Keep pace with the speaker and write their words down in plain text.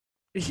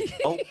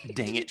Oh,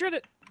 dang it.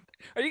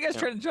 Are you guys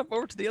trying to jump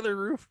over to the other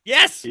roof?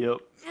 Yes. Yep.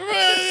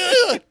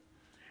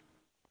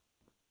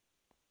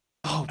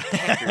 Oh,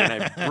 Packer,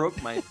 and I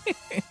broke my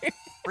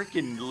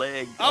freaking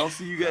leg. I'll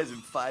see you guys in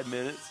 5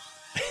 minutes.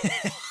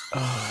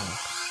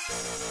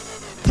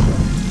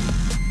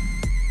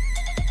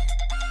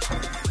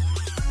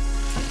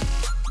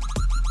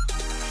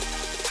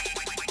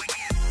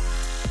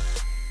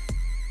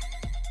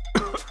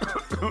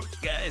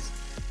 Guys,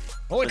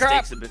 Holy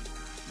crap!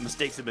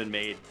 Mistakes have been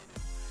made.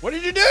 What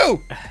did you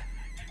do?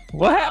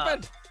 What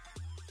happened?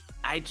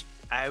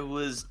 I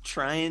was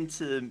trying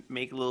to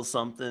make a little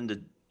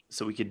something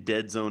so we could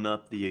dead zone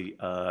up the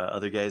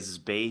other guys'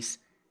 base,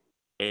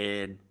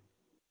 and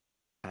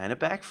kind of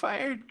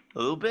backfired a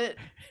little bit.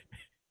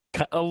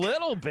 A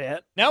little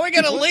bit. Now we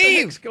gotta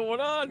leave. What's going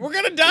on? We're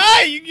gonna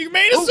die. You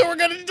made us so we're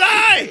gonna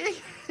die.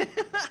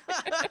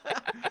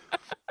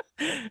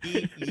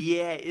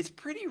 Yeah, it's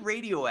pretty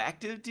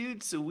radioactive,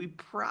 dude. So we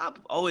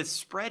oh, it's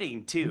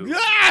spreading too.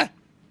 Ah!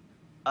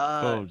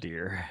 Oh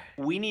dear.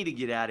 We need to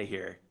get out of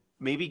here.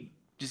 Maybe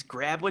just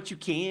grab what you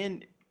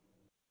can,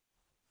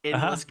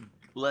 and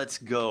let's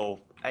go.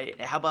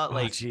 How about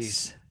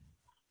jeez.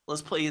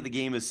 Let's play the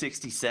game of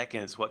 60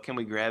 seconds. What can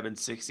we grab in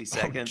 60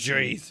 seconds? Oh,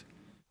 jeez.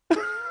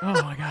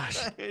 Oh my gosh.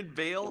 And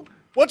bail.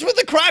 What's with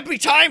the crappy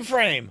time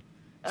frame?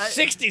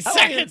 60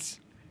 seconds.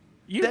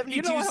 You know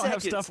I don't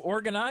have stuff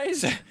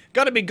organized.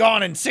 Gotta be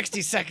gone in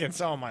 60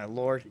 seconds. Oh my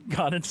lord.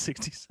 Gone in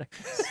 60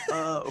 seconds.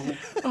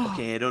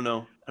 Okay, I don't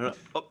know. Oh,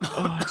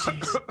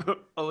 jeez.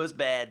 Oh, it's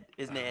bad.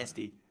 It's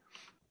nasty.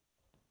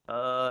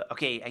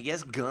 Okay, I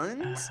guess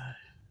guns?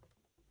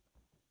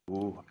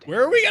 Ooh,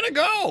 where are we gonna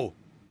go?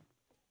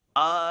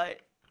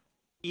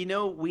 You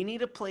know, we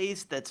need a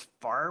place that's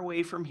far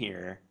away from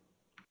here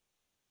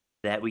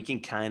that we can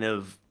kind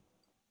of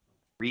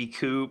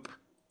recoup,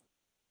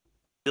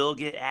 still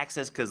get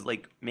access, because,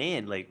 like,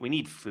 man, like, we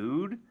need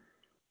food,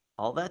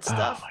 all that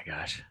stuff. Oh, my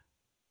gosh.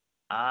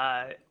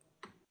 I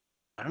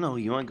don't know.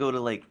 You want to go to,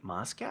 like,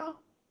 Moscow?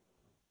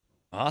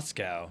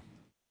 Moscow?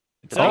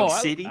 It's a big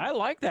city. I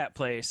like that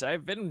place.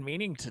 I've been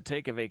meaning to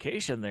take a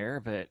vacation there,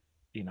 but,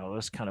 you know,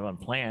 it's kind of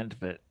unplanned,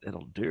 but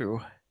it'll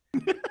do.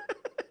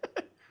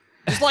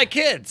 Just like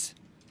kids.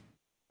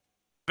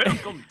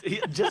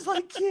 Just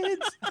like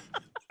kids.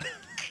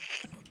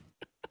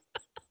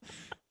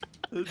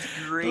 That's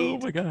great. Oh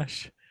my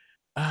gosh.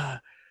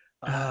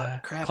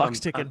 Crap.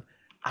 Clock's ticking.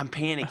 I'm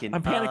panicking.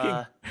 I'm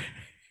panicking.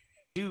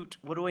 Shoot,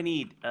 what do I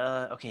need?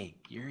 Okay,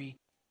 Yuri.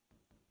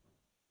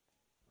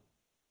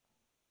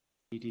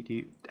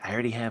 I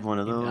already have one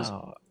of those.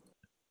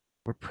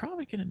 We're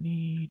probably gonna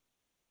need.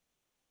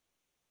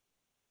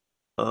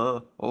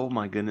 Oh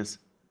my goodness.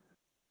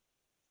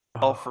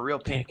 Oh, for real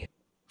panic.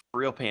 For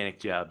real panic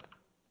job.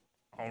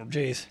 Oh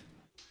jeez.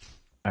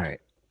 All right.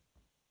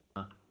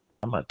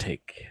 I'm gonna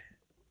take.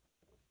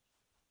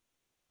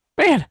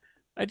 Man,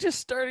 I just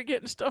started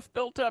getting stuff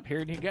built up here,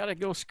 and you gotta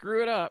go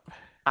screw it up.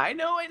 I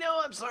know.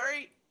 I'm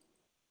sorry,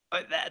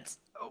 but that's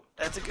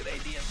a good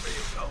idea for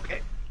you.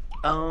 Okay.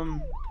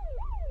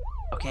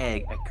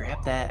 Okay, I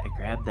grabbed that.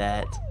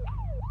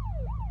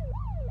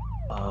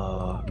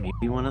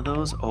 Maybe one of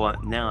those. Oh,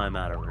 now I'm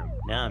out of room.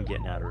 Now I'm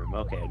getting out of room.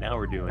 Okay, now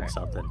we're doing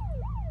something.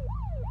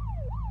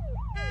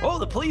 Oh,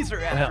 the police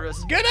are after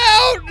us. Get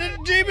out!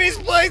 GB's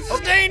place is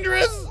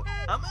dangerous.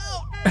 I'm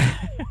out.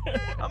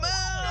 I'm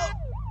out.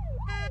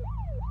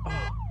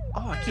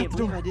 Oh, I can't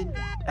believe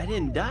I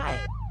didn't die.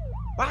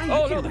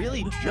 Wow, you can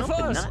really jump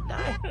and not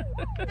die.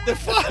 The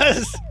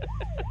fuzz.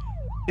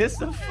 It's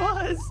the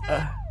fuzz.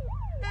 All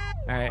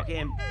right.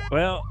 Okay,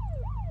 well,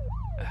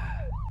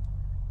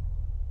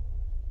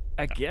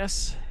 I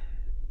guess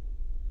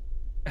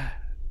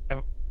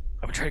I'm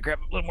gonna try to grab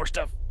a little more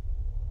stuff.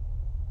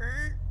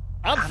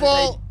 I'm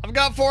full. I've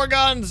got 4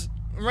 guns.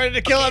 I'm ready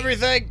to kill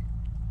everything.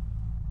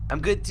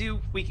 I'm good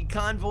too. We can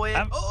convoy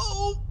it.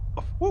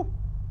 Woo.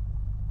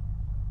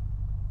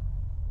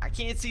 I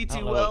can't see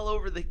too well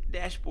over the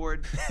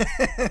dashboard.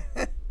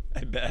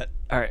 I bet.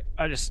 All right,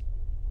 I'm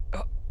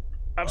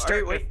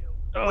starting. Wait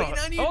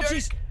on you, Dirk.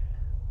 Jeez.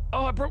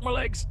 Oh, I broke my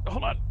legs.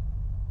 Hold on.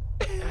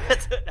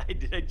 That's what I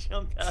did. I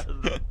jumped out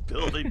of the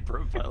building,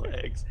 broke my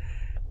legs.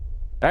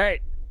 All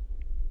right.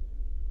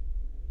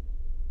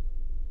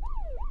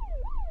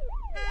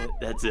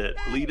 That's it.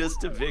 Lead us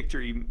to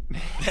victory.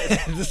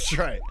 That's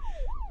right.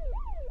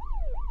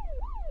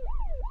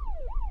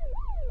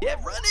 Yeah,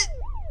 run it.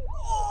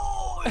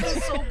 Oh, it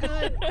was so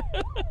good.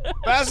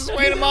 Fastest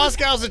way to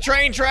Moscow is the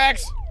train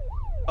tracks.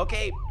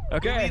 Okay.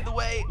 Lead the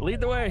way. Lead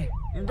the way.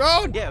 I'm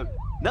going. Yeah.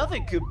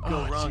 Nothing could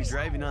go wrong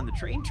driving on the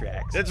train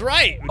tracks. That's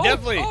right.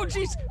 Definitely. Oh,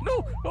 jeez.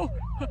 No. Oh,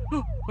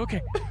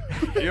 okay.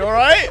 You all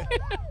right?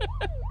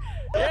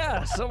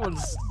 Yeah,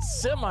 someone's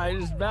semi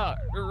is about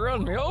to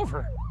run me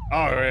over.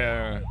 Oh,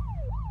 yeah.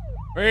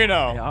 Well, you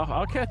know. Yeah,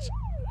 I'll catch.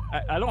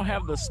 I don't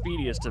have the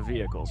speediest of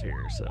vehicles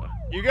here, so.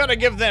 You gotta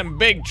give them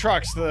big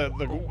trucks the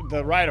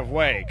right of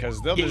way, because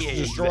they'll just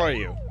destroy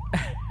you.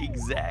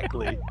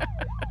 Exactly.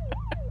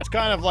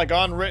 kind of like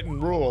unwritten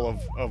rule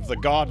of the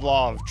god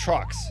law of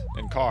trucks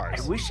and I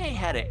cars. wish I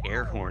had an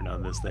air horn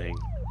on this thing.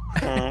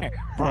 I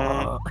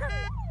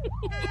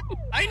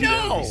Dude,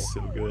 that would know! be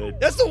so good.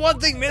 That's the one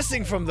thing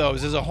missing from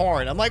those is a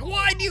horn. I'm like,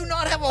 why do you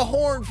not have a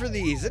horn for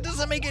these? It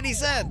doesn't make any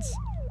sense.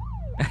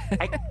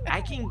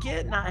 I can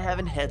get not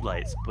having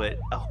headlights, but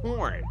a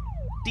horn,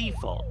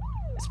 default,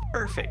 it's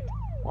perfect.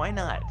 Why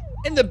not?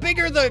 And the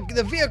bigger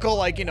the vehicle,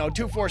 like, you know,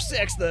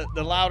 246, the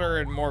louder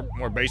and more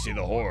bassy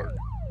the horn.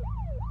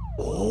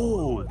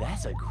 Oh,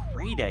 that's a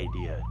great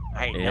idea. All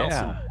right, Yeah.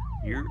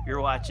 Nelson,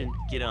 you're watching.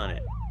 Get on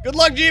it. Good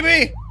luck,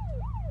 GB!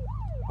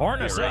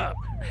 Horn us right. up.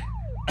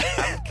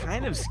 I'm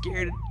kind of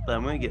scared that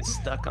I'm gonna get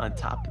stuck on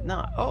top.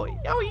 No. Oh,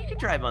 you can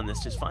drive on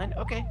this just fine.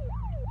 Okay.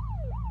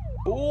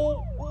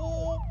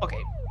 Oh,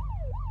 okay.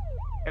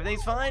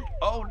 Everything's fine.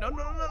 Oh, no.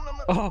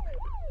 Oh,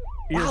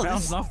 you're Wow, bouncing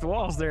this- off the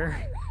walls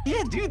there.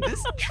 Yeah, dude,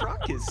 this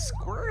truck is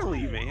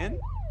squirrely, man.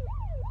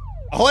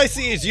 All I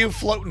see is you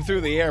floating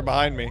through the air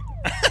behind me.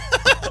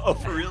 Oh,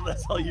 for real?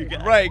 That's all you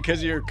got? Right,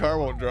 because your car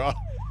won't draw.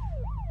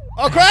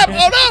 Oh, crap!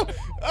 Oh, no!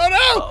 Oh,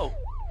 no!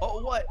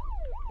 Oh, what?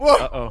 Whoa!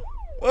 Uh-oh.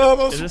 Oh,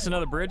 almost, Is this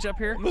another bridge up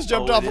here? almost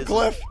jumped Oh, off it a is.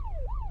 cliff.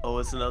 Oh,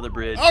 it's another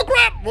bridge. Oh,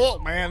 crap! Whoa,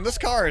 man, this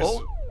car is...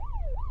 Oh.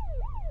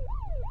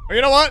 Oh,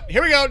 you know what?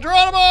 Here we go.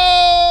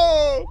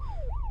 Geronimo!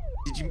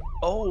 Did you?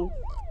 Oh.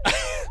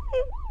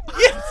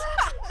 Yes!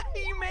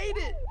 You made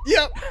it.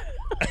 Yep.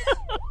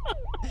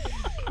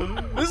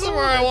 This is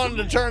where I wanted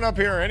to turn up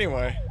here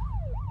anyway.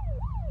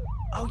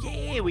 Oh,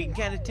 yeah, we can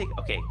kind of take...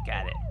 Okay,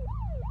 got it.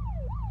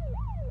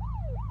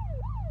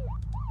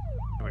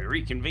 Can we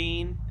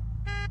reconvene?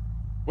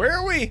 Where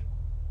are we?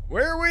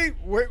 Where are we?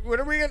 Where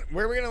are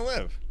we gonna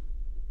live?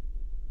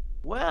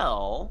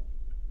 Well...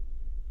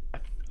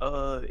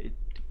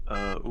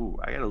 ooh,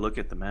 I gotta look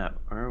at the map.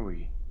 Where are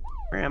we?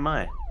 Where am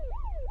I?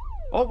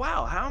 Oh,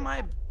 wow, how am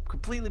I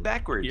completely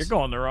backwards? You're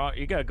going the wrong.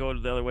 You gotta go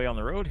the other way on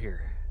the road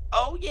here.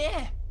 Oh,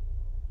 yeah.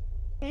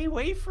 Hey,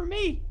 wait for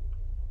me.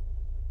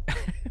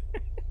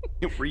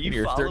 Were you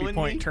Your following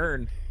 30-point me?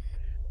 turn.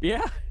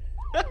 Yeah.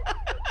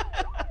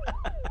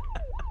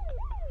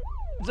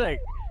 It's like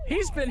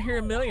he's been here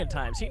a million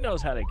times. He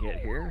knows how to get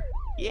here.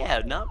 Yeah,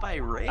 not by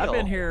rail. I've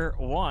been here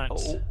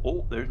once.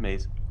 Oh, there's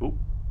Maze. Oh,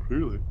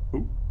 really?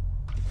 Oh.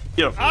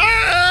 Get up.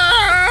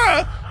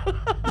 Ah!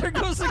 There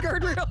goes the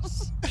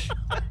guardrails.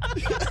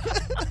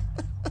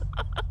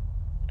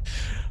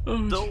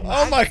 Oh, So gee.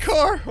 Oh, my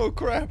car! Oh,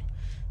 crap.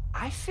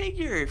 I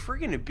figure if we're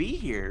gonna be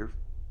here,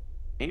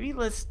 maybe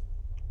let's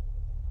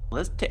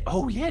take.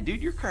 Oh yeah,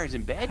 dude, your car's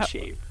in bad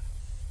shape.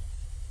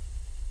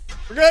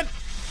 We're good.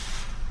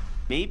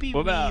 Maybe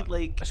What about-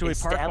 we like. should we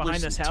park establish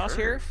behind this some house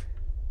here? turf?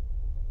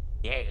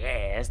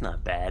 Yeah, that's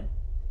not bad.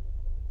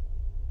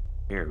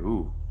 Here,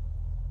 ooh,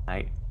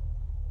 I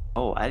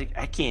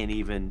can't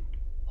even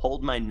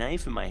hold my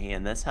knife in my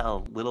hand. That's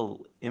how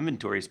little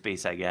inventory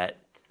space I got.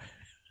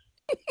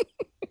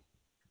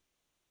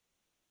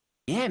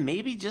 Yeah,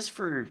 maybe just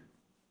for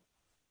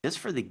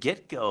the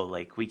get-go,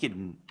 like we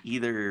could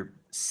either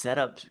set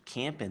up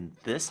camp in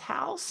this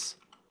house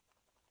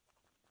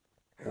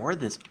or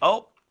this.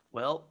 Oh,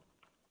 well,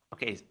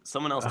 okay,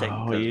 someone else take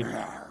Oh, you-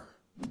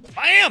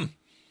 Bam!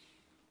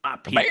 my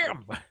people.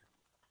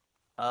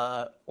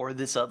 Bam! Or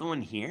this other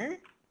one here.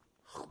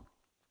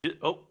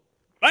 Oh,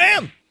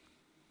 Bam!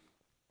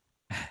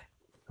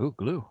 Ooh,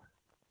 glue.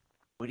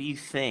 what do you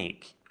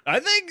think? I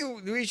think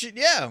we should,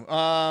 yeah.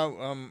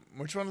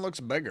 Which one looks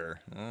bigger?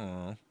 I don't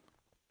know.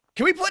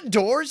 Can we put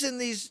doors in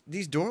these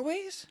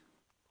doorways?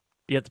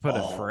 You have to put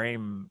Oh. a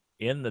frame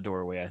in the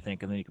doorway, I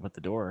think, and then you can put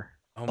the door.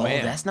 Oh, Oh,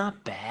 man. that's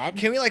not bad.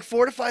 Can we, like,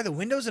 fortify the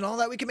windows and all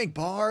that? We can make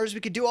bars. We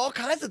could do all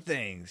kinds of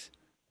things.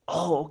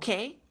 Oh,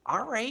 okay,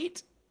 all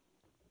right.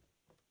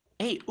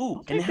 Hey, ooh,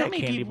 and take how that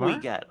many candy people we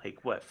bar. got? Like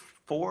what?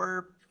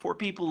 Four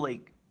people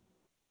like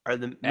are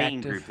the main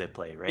Active. group that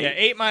play, right? Yeah,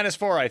 8 minus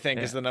 4, I think,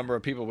 is Yeah. the number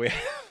of people we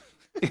have.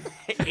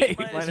 8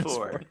 minus minus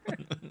 4.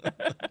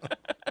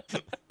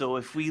 So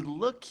if we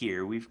look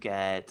here, we've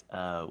got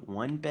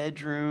 1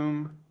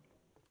 bedroom,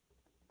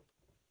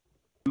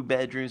 2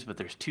 bedrooms, but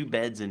there's 2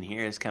 beds in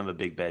here. It's kind of a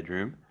big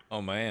bedroom,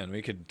 Oh, man,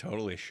 we could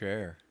totally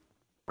share.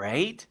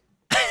 right?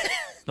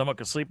 Someone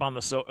could sleep on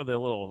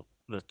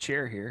the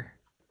chair here.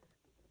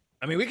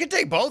 I mean, we could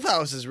take both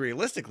houses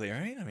realistically,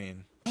 right? I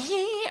mean,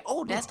 Yeah.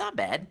 Oh, that's not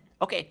bad.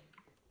 Okay.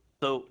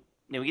 So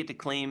now we get to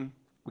claim.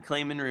 We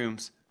claim in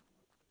rooms.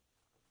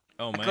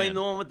 oh, I man. claim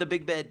the one with the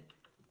big bed.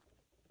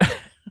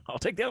 I'll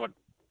take the other one.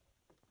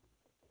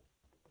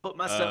 Put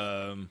my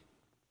stuff.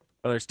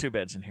 Oh, there's 2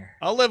 beds in here.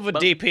 I'll live with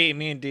Well- DP.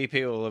 Me and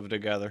DP will live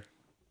together.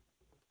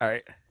 All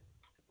right.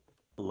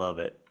 Love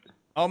it.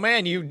 Oh,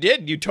 man, you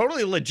did. You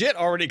totally legit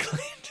already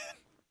claimed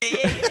it.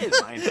 Yeah,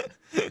 it's mine.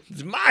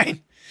 It's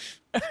mine.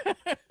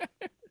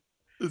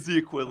 It's the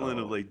equivalent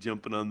of like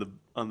jumping on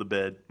the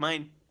bed.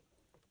 Mine.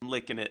 I'm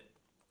licking it.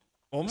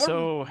 Well, I'm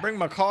So- gonna bring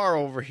my car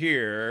over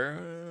here.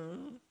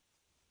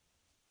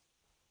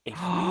 If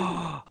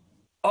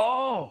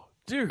Oh,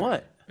 dude.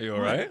 what? Are you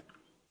all right?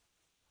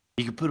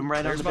 You can put them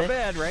right There's on the my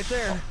bed. bed right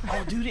there.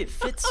 Oh, dude, it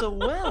fits so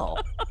well.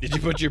 Did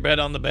you put your bed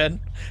on the bed?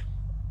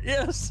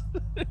 Yes.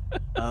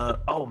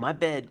 Oh, my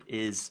bed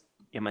is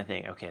in my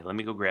thing. Okay, let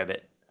me go grab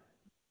it.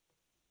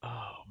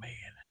 Oh man.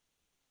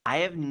 I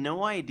have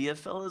no idea,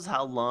 fellas,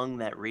 how long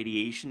that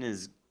radiation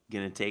is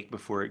gonna take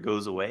before it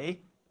goes away.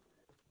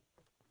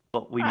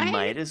 But we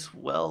might as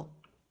well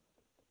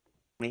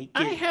make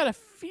I it. had a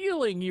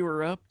feeling you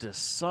were up to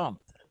something.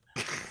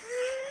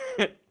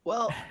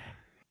 Well,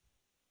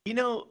 you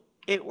know,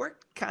 it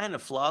worked kind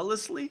of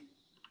flawlessly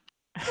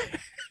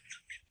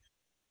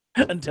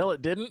Until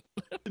it didn't.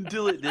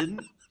 until it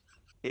didn't.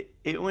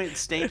 It went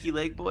Stanky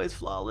Leg Boys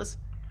flawless.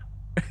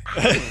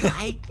 I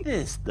like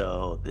this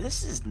though.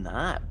 This is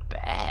not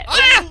bad.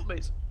 Ah! Oh,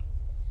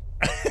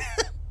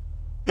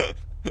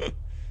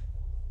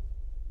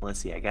 let's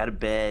see. I got a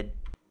bed.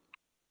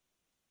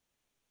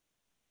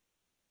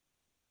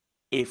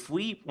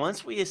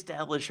 Once we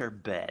establish our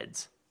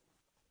beds,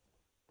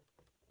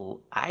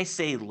 I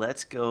say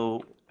let's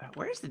go.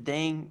 Where's the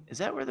dang? Is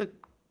that where the?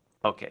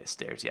 Okay,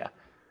 stairs. Yeah.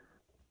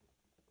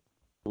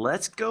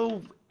 Let's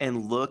go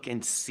and look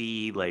and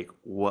see like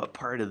what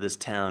part of this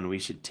town we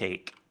should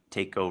take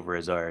over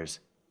as ours.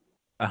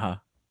 Uh-huh.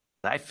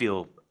 I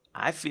feel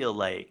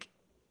like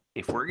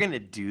if we're gonna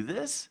do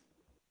this,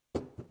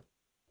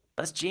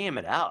 let's jam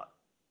it out.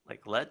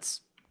 Like let's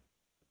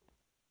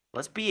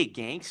be a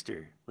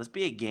gangster. Let's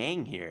be a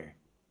gang here.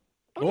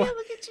 Oh What? yeah,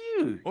 look at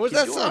you. What was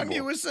that song Adorable.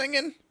 you were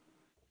singing?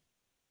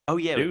 Oh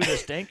yeah. Do the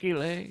stanky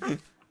leg.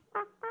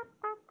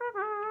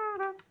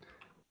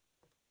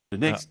 The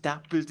next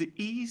stop is the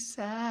East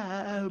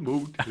Side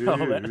Motel.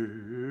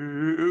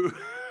 Oh,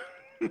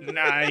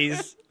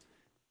 Nice.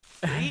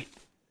 Right?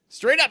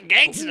 Straight up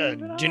gangster,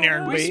 We're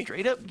GenerikB.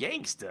 straight up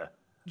gangsta.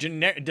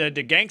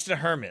 The gangster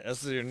hermit.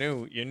 That's your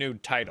new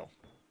title.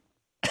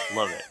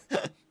 Love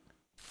it.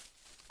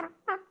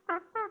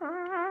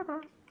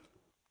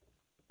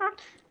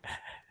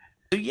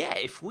 So yeah,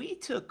 if we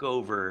took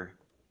over,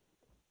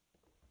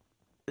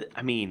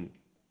 I mean,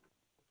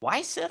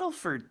 why settle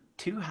for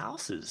 2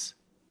 houses?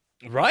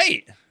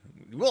 Right.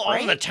 We'll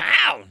own the Right?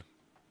 town.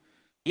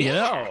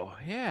 Yeah.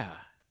 Yeah.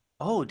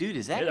 Oh, dude,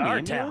 is that In an our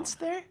ambulance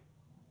there?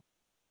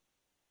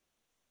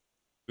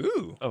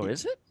 Ooh. Oh,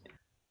 is it?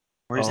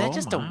 Or is that Oh,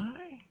 just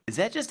my. is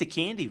that just a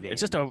candy van?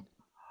 It's just an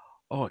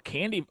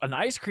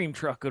ice cream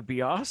truck would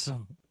be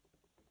awesome.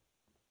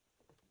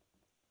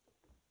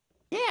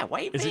 yeah,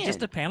 white Is van. it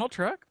just a panel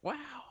truck? Wow.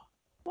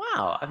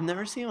 Wow, I've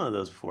never seen one of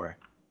those before.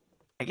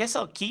 I guess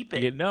I'll keep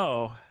it. You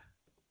know,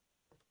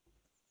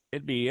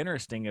 it'd be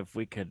interesting if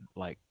we could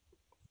like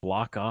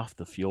block off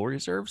the fuel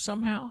reserve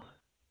somehow.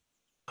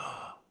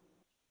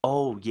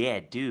 Oh yeah,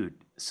 dude.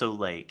 So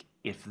like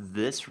if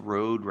this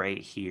road right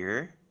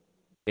here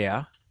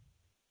Yeah.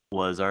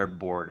 was our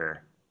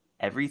border,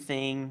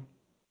 everything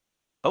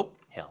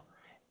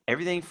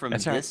everything from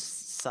That's this right.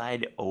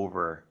 side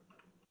over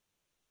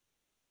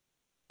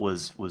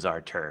was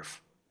our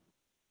turf.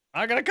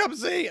 I gotta come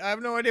see. I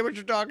have no idea what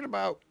you're talking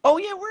about. Oh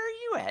yeah, where are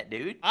you at,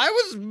 dude? I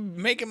was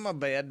making my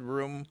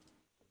bedroom.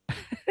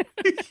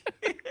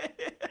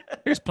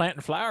 Here's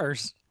planting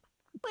flowers.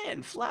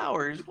 Planting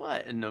flowers,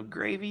 what? And no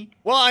gravy?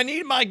 Well, I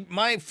need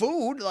my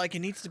food. Like, it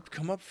needs to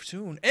come up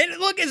soon. And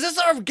look, is this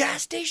our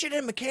gas station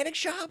and mechanic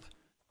shop?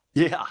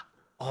 Yeah.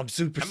 Oh, I'm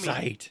super I mean-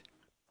 psyched.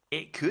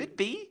 It could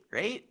be,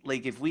 right?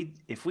 Like if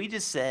we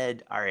just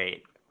said, all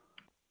right,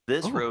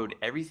 this Ooh. road,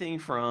 everything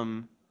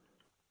from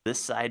this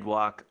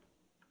sidewalk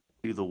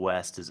to the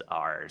west is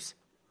ours.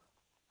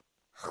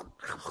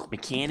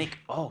 Mechanic,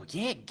 oh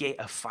yeah,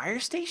 a fire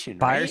station,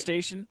 Fire right?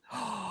 station.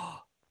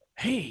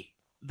 Hey,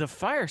 the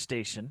fire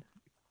station.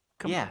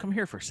 Yeah. Come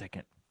here for a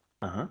second.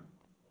 Uh-huh.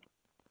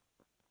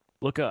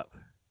 Look up.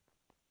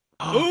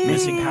 Ooh.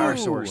 Missing power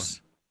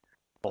source.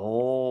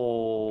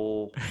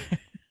 Oh.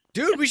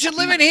 Dude, we should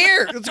live in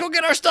here. Let's go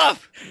get our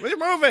stuff. We're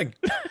moving.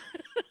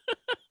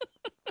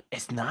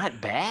 It's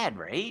not bad,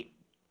 right?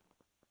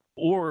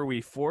 Or we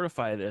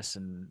fortify this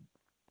and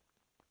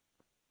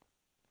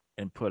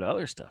put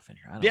other stuff in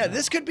here. I don't Yeah, know.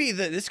 this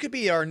could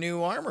be our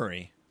new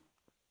armory.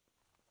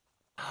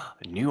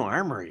 A new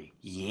armory.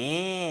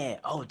 Yeah.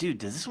 Oh, dude,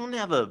 does this one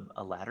have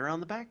a ladder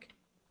on the back?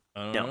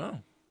 I don't No. know.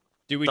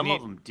 Do we Some need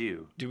of them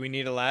do. do we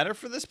need a ladder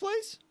for this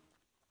place?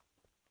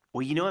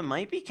 Well, you know, it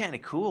might be kind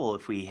of cool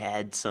if we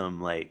had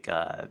some like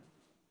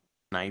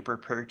sniper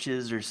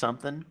perches or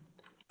something.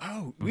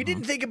 Oh, we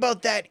didn't think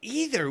about that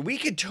either. We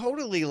could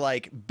totally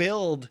like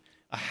build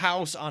a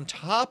house on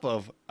top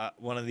of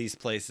one of these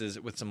places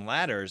with some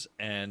ladders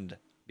and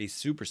be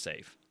super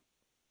safe.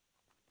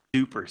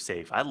 Super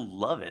safe. I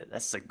love it.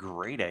 That's a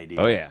great idea.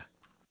 Oh yeah.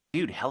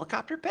 Dude,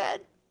 helicopter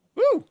pad?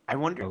 Woo! I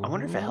wonder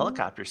if a Oh.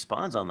 helicopter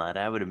spawns on that.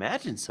 I would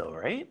imagine so,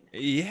 right?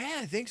 Yeah,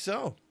 I think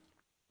so.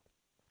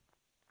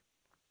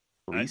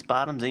 Police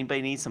bottoms?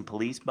 Anybody need some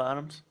police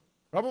bottoms?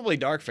 Probably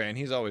Dark Fan.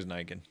 He's always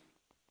naked.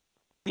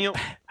 You know,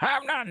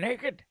 I'm not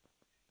naked.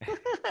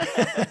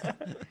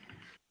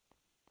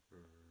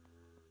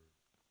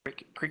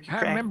 cricky I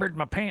crack. remembered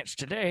my pants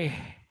today.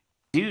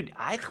 Dude,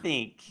 I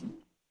think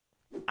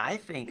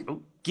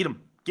oh, get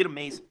him,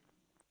 Maze.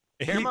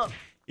 Tear him up.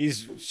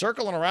 He's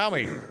circling around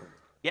me.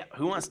 Yeah,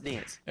 who wants to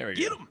dance? There we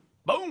Get go. him.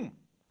 Boom.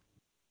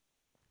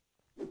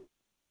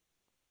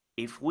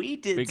 If we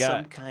did We got-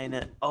 some kind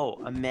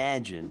of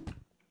imagine.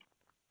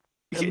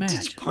 You could Imagine.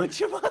 just punch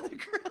him on the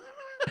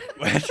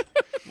ground.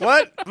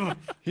 What?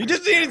 He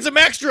just needed some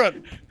extra.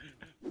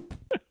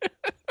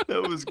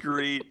 That was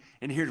great.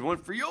 And here's one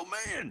for your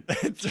man.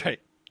 That's right.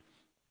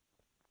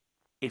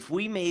 If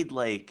we made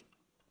like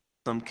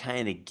some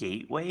kind of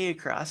gateway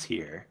across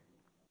here,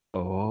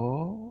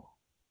 Oh.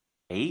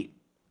 right?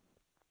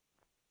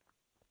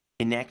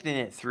 Connecting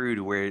it through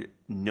to where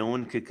no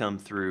one could come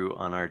through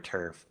on our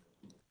turf.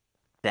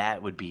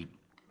 That would be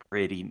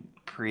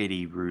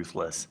pretty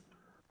ruthless.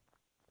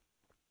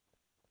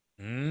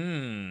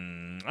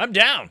 I'm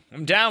down.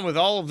 I'm down with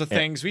all of the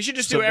things. We should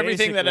just So do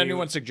everything that basically-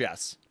 anyone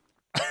suggests.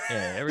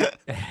 Yeah,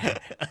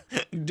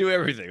 Do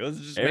everything. Let's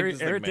just make this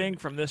thing everything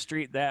made. from this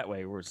street that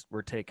way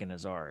we're taking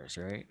as ours,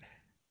 right?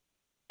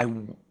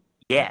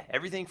 Yeah,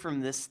 everything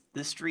from this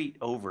street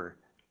over.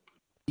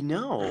 You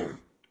know,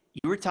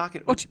 you were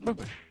talking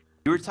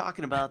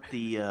about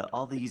the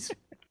all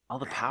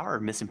the power,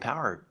 missing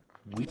power.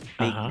 We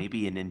make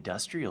maybe an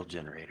industrial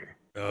generator.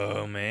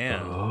 Oh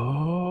man.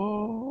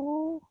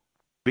 Oh.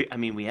 I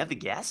mean, we have the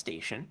gas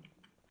station.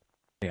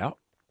 Yeah.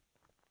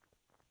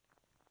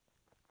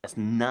 That's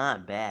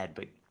not bad,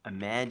 but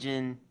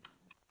imagine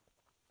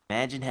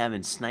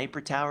having sniper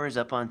towers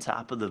up on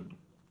top of the.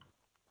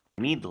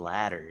 We need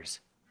ladders.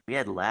 If we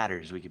had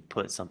ladders, we could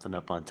put something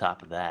up on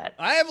top of that.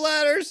 I have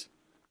ladders.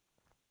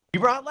 You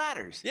brought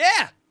ladders.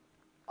 Yeah.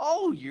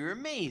 Oh, you're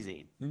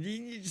amazing.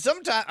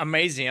 Sometimes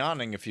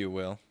Amazioning, if you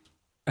will.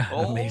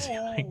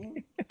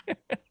 Amazing.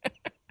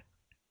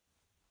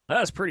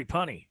 That's pretty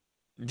punny.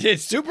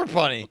 It's super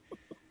funny.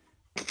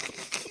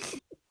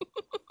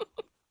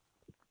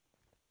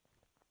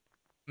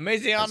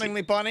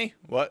 Amazioningly punny.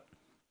 What?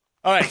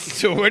 All right.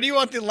 So where do you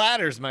want the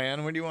ladders,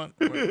 man? Where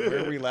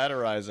are we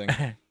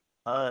ladderizing?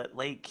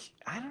 Like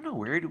I don't know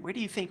where do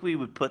you think we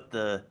would put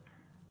the?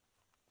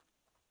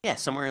 Yeah,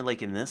 somewhere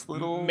like in this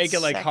little. Make it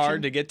like section?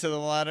 hard to get to the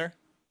ladder.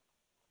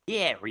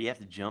 Yeah, where you have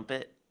to jump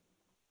it.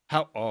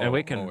 How? Oh, And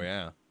we can- oh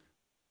yeah.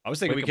 I was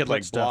thinking we can could put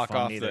like stuff block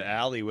on off either. the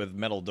alley with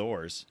metal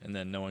doors, and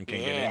then no one can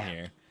get in Yeah.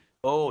 here.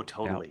 Oh,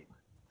 totally.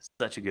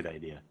 Such a good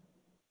idea.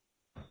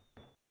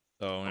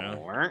 So yeah,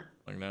 Alright,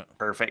 like that.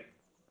 perfect.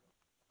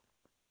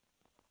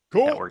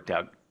 Cool. That worked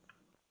out.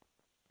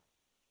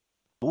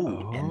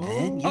 Ooh, and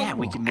then yeah,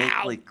 we can make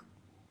Ow. like.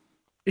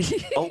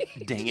 Oh,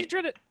 dang You it!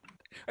 trying to-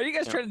 Are you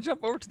guys Yeah. trying to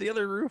jump over to the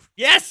other roof?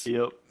 Yes.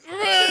 Yep.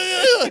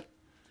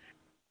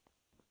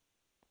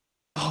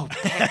 Oh,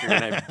 Packer,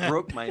 and I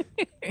broke my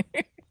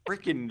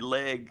freaking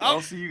leg. Oh.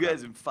 I'll see you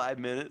guys in 5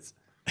 minutes.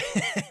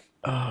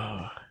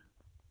 Oh.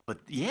 But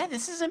yeah,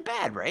 this isn't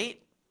bad, right?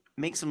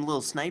 Make some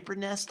little sniper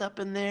nest up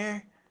in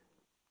there.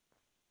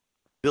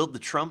 Build the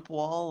Trump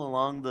wall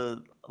along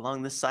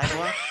this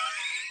sidewalk.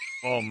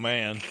 Oh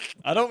man,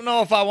 I don't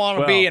know if I want to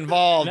Well, be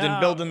involved in no,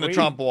 building the we-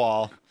 Trump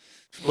wall.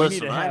 We need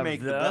Listen, to I have make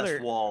the the best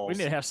other- walls. We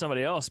need to have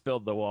somebody else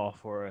build the wall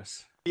for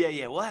us.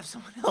 Yeah, we'll have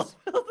someone else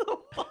build the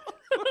wall.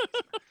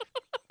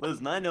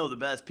 Listen, I know the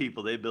best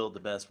people. They build the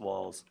best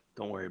walls.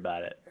 Don't worry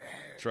about it.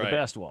 That's right. The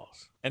best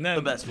walls. And then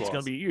The best walls. It's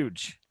gonna be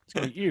huge. It's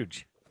gonna be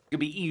huge. It's gonna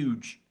be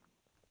huge.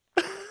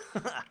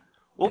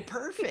 Well,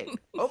 perfect.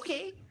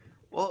 Okay.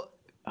 Well,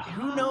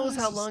 who knows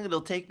how long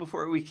it'll take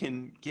before we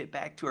can get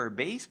back to our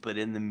base, but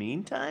in the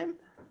meantime,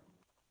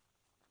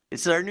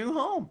 it's our new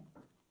home.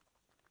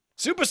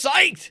 super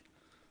psyched.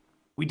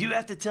 We do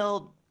have to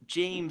tell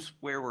James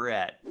where we're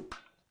at.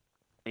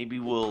 Maybe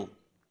we'll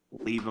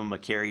leave him a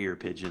carrier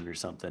pigeon or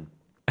something.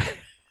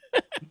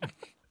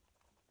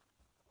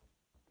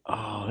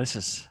 Oh, this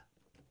is.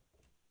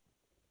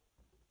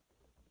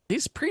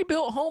 These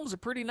pre-built homes are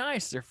pretty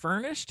nice. They're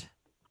furnished.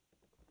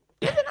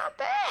 Yeah, they're not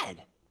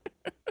bad.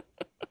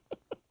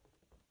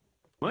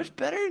 Much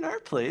better than our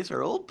place,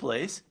 our old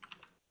place.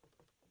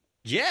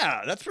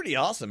 Yeah, that's pretty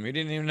awesome. You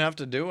didn't even have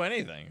to do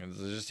anything. It was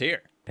just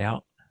here. Yeah.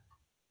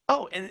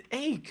 Oh, and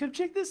hey, come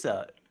check this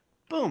out.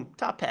 Boom,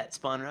 top hat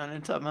spawned around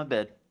on top of my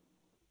bed.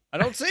 I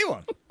don't see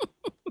one.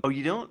 Oh,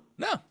 you don't?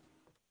 No.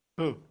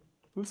 Oh,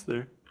 what's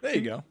there? There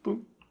you go.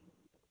 Boom.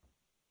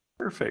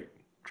 Perfect.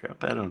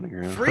 Trap hat on the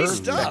ground. Free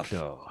stuff.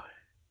 Perfecto.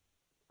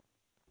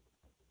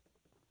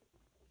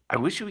 I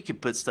wish we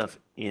could put stuff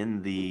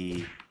in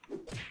these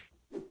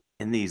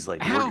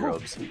like Ow.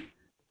 wardrobes.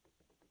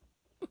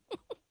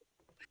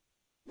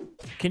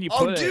 Can you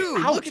Oh, put?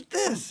 dude, look at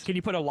this. Can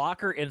you put a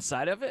locker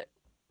inside of it?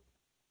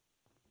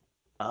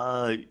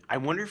 I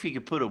wonder if you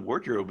could put a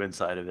wardrobe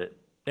inside of it.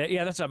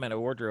 Yeah, that's what I meant. A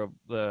wardrobe.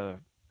 The.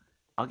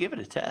 I'll give it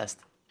a test.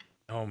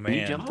 Oh Can you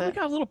man. jump Oh, we that?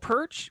 got a little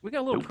perch. We got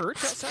a little Nope. perch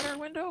outside our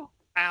window.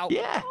 Ow.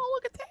 Yeah. Oh,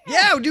 look at that.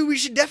 Yeah, dude, we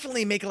should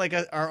definitely make like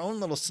our own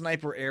little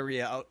sniper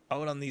area out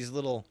on these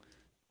little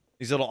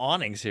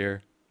awnings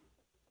here.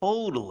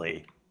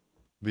 Totally.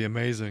 Be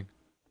amazing.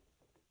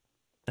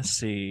 Let's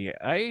see.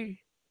 I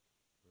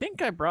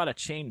think I brought a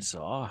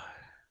chainsaw.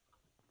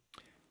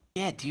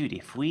 Yeah, dude,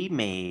 if we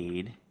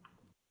made...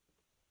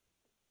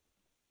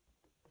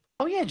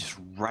 Oh, yeah, just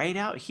right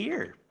out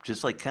here.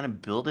 Just, like, kind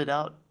of build it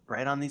out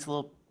right on these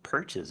little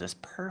perches. That's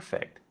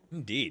perfect.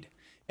 Indeed.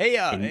 Hey,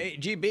 And- hey,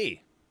 GB.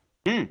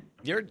 Hmm.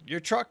 Your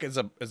truck is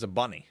a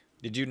bunny.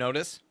 Did you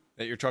notice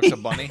that your truck's a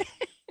bunny?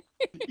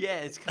 Yeah,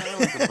 it's kind of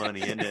like a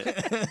bunny, isn't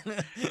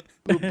it?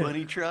 A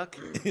bunny truck.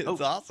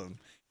 It's awesome.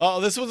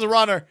 Oh, this was a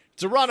runner.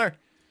 It's a runner.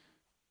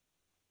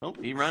 Oh,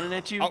 he running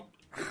at you? Oh,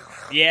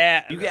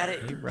 yeah. You got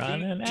it. He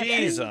running at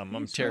Jeez, you. I'm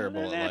He's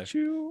terrible running at life.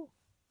 you.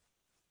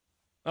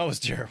 That was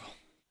terrible.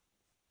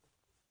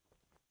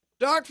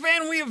 Dark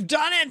Fan, we have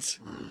done it.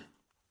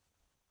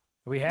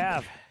 We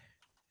have.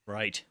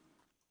 Right.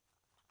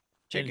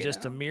 In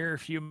just a mere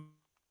few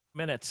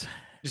minutes.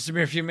 Just a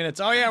mere few minutes.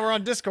 Oh yeah, we're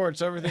on Discord,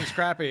 so everything's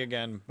crappy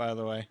again. By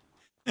the way.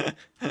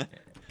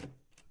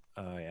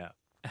 Oh yeah.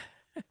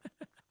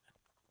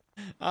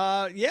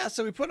 Yeah.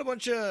 So we put a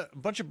bunch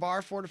of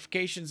bar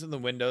fortifications in the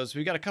windows.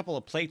 We got a couple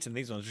of plates in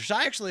these ones, which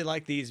I actually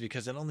like these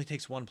because it only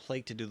takes one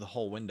plate to do the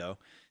whole window,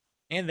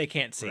 and they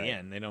can't see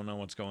in. They don't know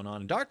what's going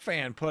on. Dark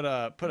Fan put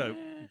a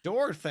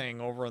door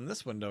thing over on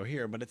this window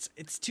here, but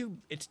it's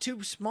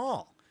too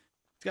small.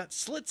 It's got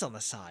slits on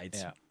the sides.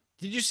 Yeah.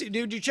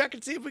 Did you check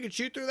and see if we could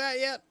shoot through that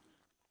yet?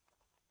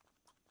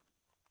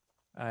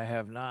 I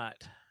have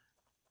not.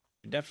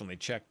 Definitely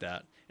check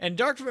that. And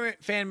Dark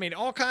Fan made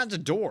all kinds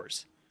of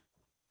doors.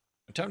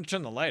 Time to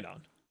turn the light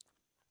on.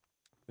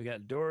 We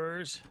got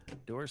doors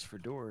for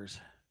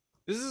doors.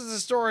 This is the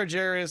storage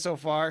area so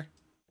far.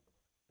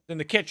 In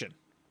the kitchen.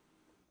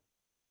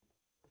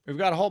 We've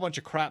got a whole bunch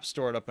of crap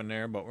stored up in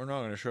there, but we're not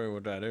going to show you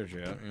what that is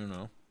yet, you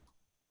know.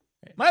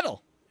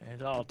 Metal!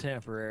 It's all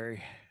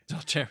temporary. It's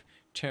all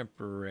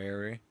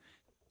temporary.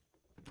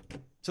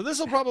 So this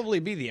will probably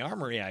be the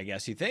armory, I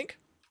guess, you think?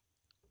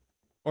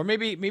 Or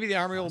maybe the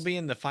armory will be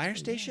in the fire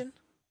station?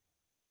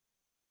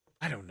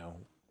 I don't know.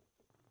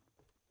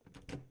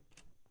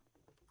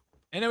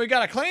 And then we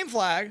got a claim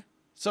flag.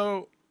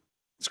 So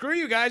screw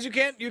you guys, you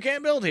can't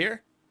build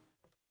here.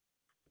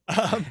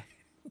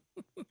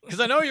 Because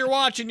I know you're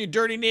watching, you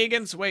dirty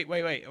Negans. Wait.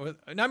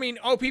 I mean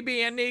OPB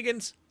and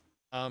Negans.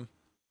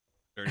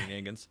 Dirty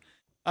Negans.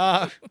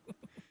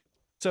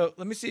 So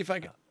let me see if I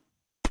can.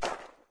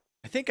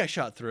 I think I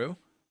shot through.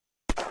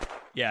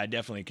 Yeah, I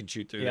definitely can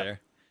shoot through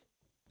there.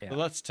 Yeah. Well,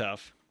 that's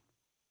tough.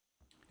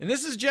 And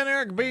this is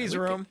GenerikB's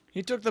room.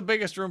 He took the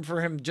biggest room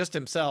for him, just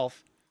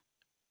himself.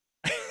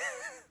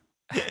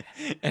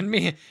 And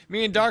me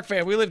and Dark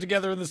Fan, we live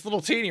together in this little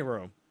teeny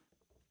room.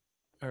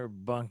 Or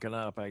bunking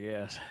up, I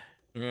guess.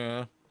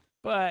 Yeah.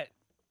 But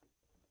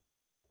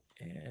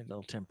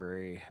little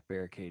temporary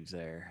barricades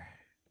there.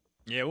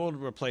 Yeah, we'll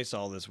replace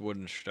all this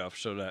wooden stuff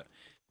so that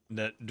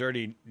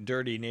dirty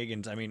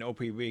Negans, I mean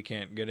OPB,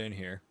 can't get in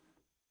here.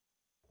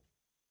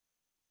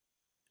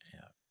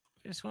 Yeah.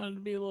 Just wanted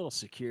to be a little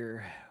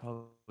secure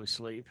while we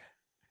sleep.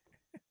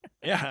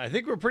 Yeah, I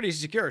think we're pretty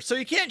secure. So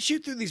you can't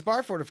shoot through these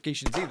bar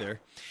fortifications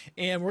either.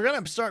 And we're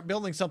going to start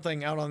building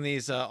something out on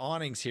these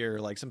awnings here,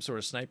 like some sort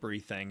of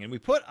snipery thing. And we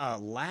put a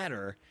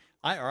ladder,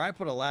 I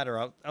put a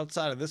ladder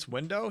outside of this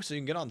window so you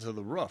can get onto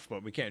the roof,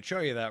 but we can't show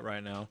you that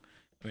right now.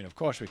 I mean, of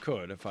course we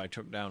could if I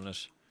took down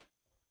this.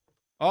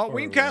 Oh,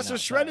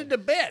 Weencaster's shredded to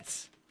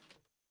bits.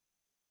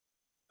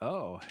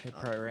 Oh, it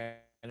probably ran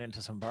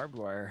into some barbed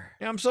wire.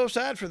 Yeah, I'm so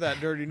sad for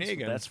that dirty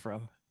Negan. That's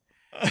from.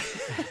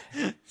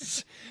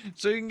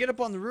 So you can get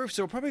up on the roof.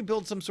 So we'll probably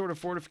build some sort of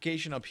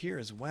fortification up here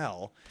as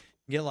well.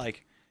 Get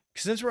like,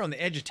 since we're on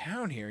the edge of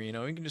town here, you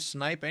know, you can just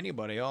snipe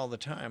anybody all the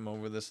time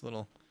over this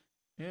little,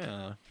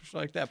 yeah, just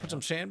like that. Put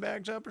some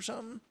sandbags up or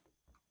something.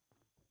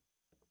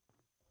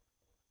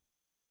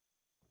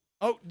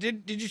 Oh,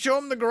 did you show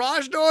him the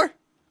garage door?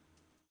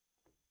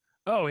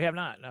 Oh, we have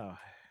not. No.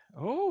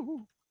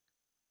 Oh.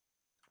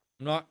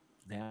 Not.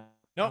 Yeah.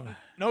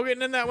 No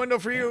getting in that window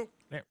for you.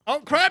 There.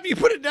 Oh crap! You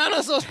put it down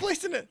as I was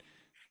placing it.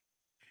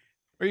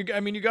 Or you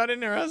got in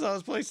there as I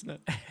was placing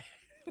it.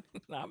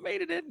 I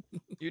made it in.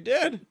 You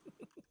did.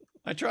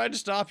 I tried to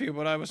stop you,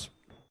 but I was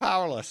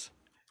powerless.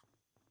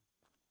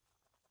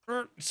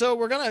 So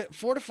we're gonna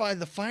fortify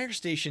the fire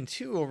station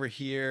too over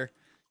here.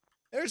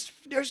 There's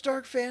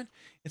Dark Fan,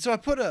 and so I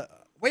put a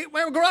where's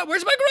my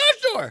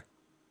garage door?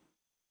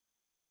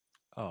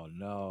 Oh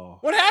no!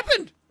 What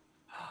happened?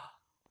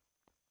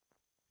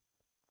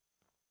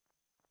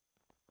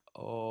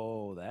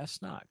 Oh,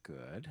 that's not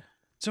good.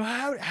 So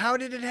how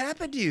did it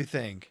happen? Do you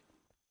think?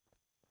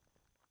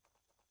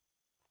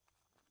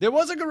 There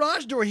was a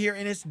garage door here,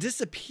 and it's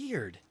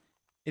disappeared.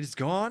 It is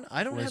gone.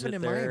 I don't have it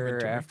in my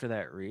inventory. After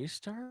that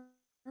restart?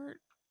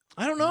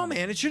 I don't know,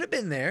 man. It should have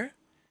been there.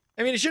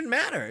 I mean, it shouldn't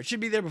matter. It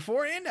should be there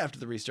before and after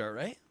the restart,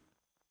 right?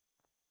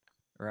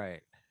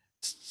 Right.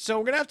 So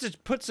we're gonna have to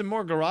put some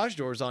more garage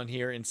doors on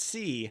here and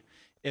see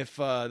if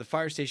the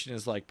fire station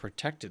is like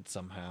protected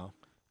somehow.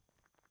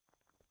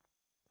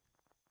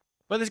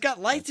 But it's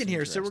got lights in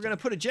here, so we're gonna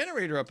put a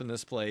generator up in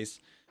this place,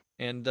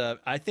 and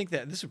I think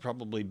that this would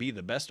probably be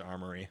the best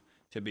armory,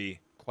 to be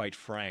quite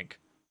frank.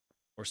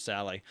 Or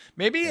Sally,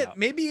 maybe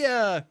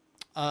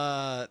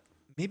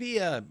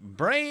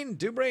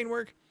brain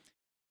work.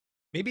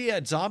 Maybe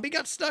a zombie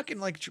got stuck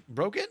and like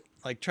broke it,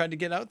 like tried to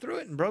get out through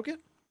it and broke it.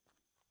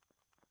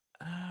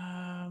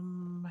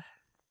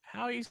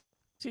 How easy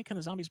can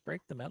the zombies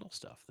break the metal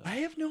stuff though? I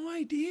have no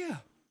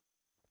idea.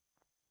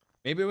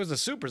 Maybe it was a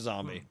super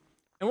zombie.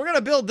 And we're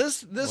gonna build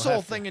this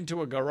whole thing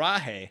into a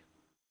garage.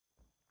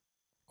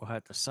 We'll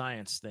have to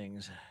science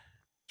things.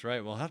 That's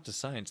right. We'll have to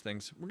science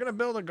things. We're gonna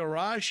build a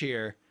garage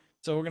here.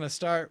 So we're gonna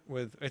start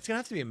with. It's gonna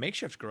have to be a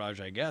makeshift garage,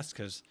 I guess,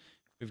 because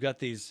we've got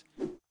these.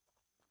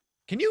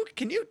 Can you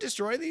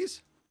destroy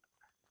these?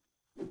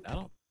 I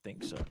don't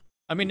think so.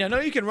 I mean, I know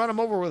you can run them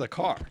over with a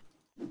car.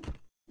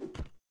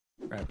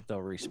 Right, but they'll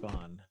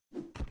respawn.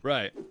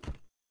 Right.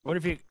 What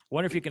if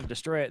you can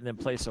destroy it and then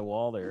place a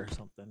wall there or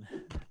something?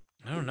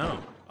 I don't know.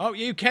 Oh,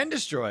 you can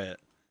destroy it.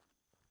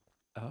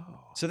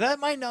 Oh. So that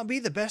might not be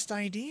the best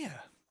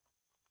idea.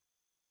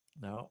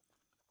 No.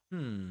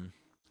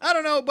 I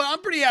don't know, but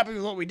I'm pretty happy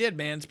with what we did,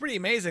 man. It's pretty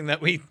amazing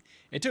that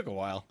it took a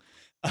while.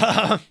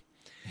 Yeah.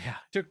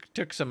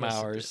 Took some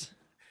hours.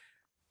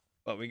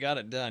 But we got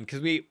it done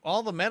because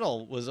all the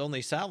metal was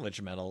only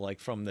salvage metal, like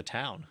from the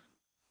town.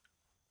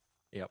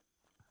 Yep.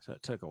 So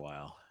it took a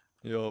while.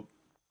 Yep.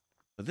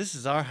 But this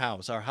is our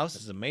house. Our house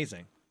is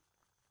amazing.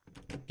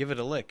 Give it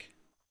a lick.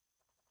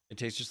 It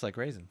tastes just like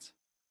raisins.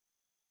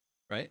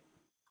 Right?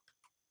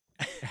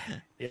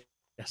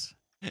 Yes.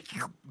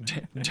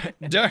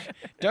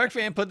 Dark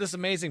Fan put this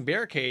amazing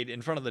barricade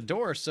in front of the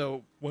door,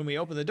 so when we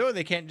open the door,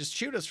 they can't just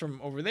shoot us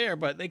from over there,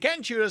 but they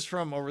can shoot us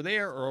from over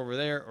there, or over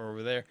there, or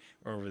over there,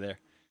 or over there.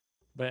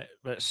 But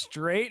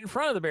straight in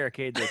front of the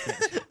barricade, they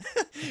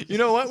can't. You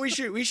know what? We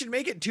should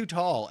make it too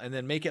tall, and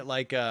then make it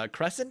like a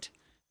crescent,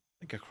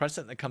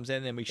 that comes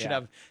in, and we should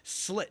have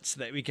slits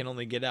that we can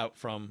only get out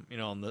from,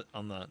 on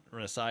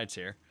the sides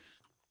here.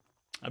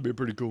 That'd be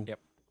pretty cool. Yep.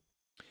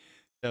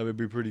 That would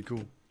be pretty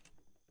cool.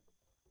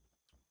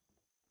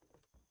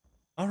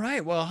 All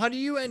right. Well, how do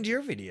you end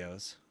your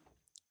videos?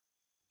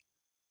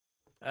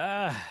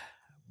 By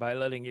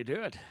letting you do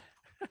it.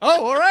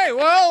 Oh, all right.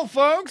 Well,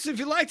 folks, if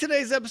you like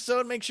today's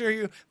episode, make sure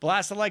you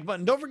blast the like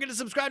button. Don't forget to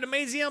subscribe to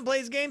Mazion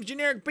Plays Games,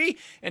 GenerikB,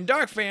 and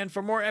DarkFan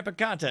for more epic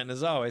content. And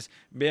as always,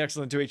 be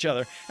excellent to each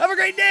other. Have a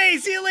great day.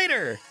 See you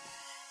later.